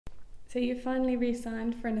So you finally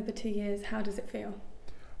re-signed for another 2 years. How does it feel?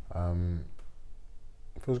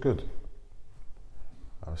 It feels good.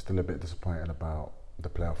 I was still a bit disappointed about the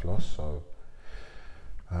playoff loss, so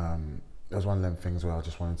it was one of them things where I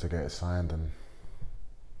just wanted to get it signed and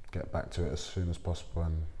get back to it as soon as possible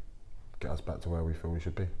and get us back to where we feel we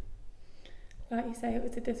should be. Like you say, it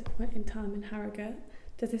was a disappointing time in Harrogate.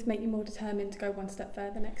 Does this make you more determined to go one step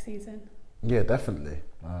further next season? Yeah, definitely.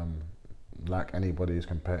 Like anybody who's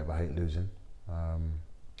competitive, I hate losing.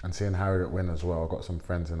 And seeing Harrogate win as well, I've got some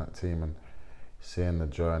friends in that team and seeing the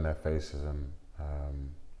joy on their faces and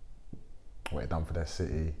what it done for their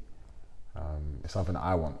city, it's something that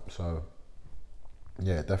I want. So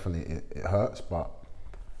yeah, definitely it hurts, but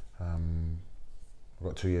I've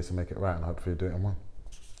got 2 years to make it right and hopefully do it in one.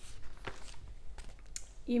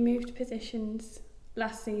 You moved positions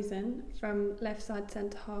last season from left side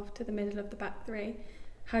centre half to the middle of the back three.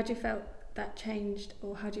 How do you feel that changed,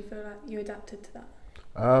 or how do you feel like you adapted to that?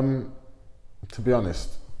 To be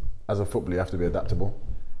honest, as a footballer you have to be adaptable.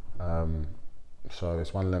 So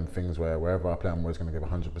it's one of them things where wherever I play I'm always going to give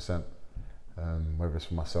 100%, whether it's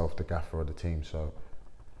for myself, the gaffer or the team. So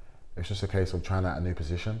it's just a case of trying out a new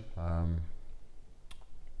position.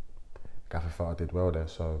 Gaffer felt I did well there,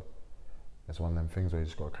 so it's one of them things where you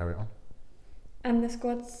just got to carry it on. And the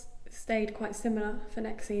squad's stayed quite similar for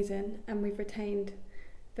next season, and we've retained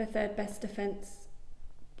the third best defence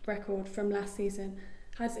record from last season.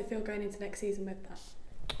 How does it feel going into next season with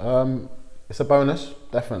that? It's a bonus,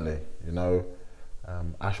 definitely. You know,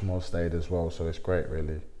 Ashmore stayed as well, so it's great,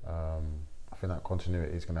 really. I think that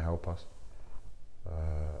continuity is going to help us.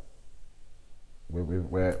 We're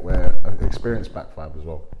an experienced back five as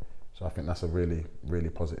well, so I think that's a really, really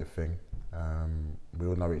positive thing. We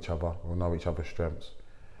all know each other, we all know each other's strengths,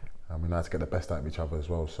 we know how to get the best out of each other as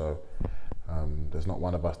well, so there's not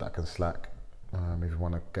one of us that can slack if we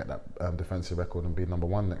want to get that defensive record and be number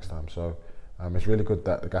one next time. So it's really good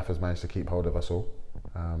that the Gaffers managed to keep hold of us all,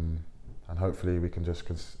 and hopefully we can just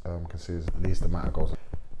concede at least the amount of goals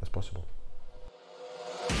as possible.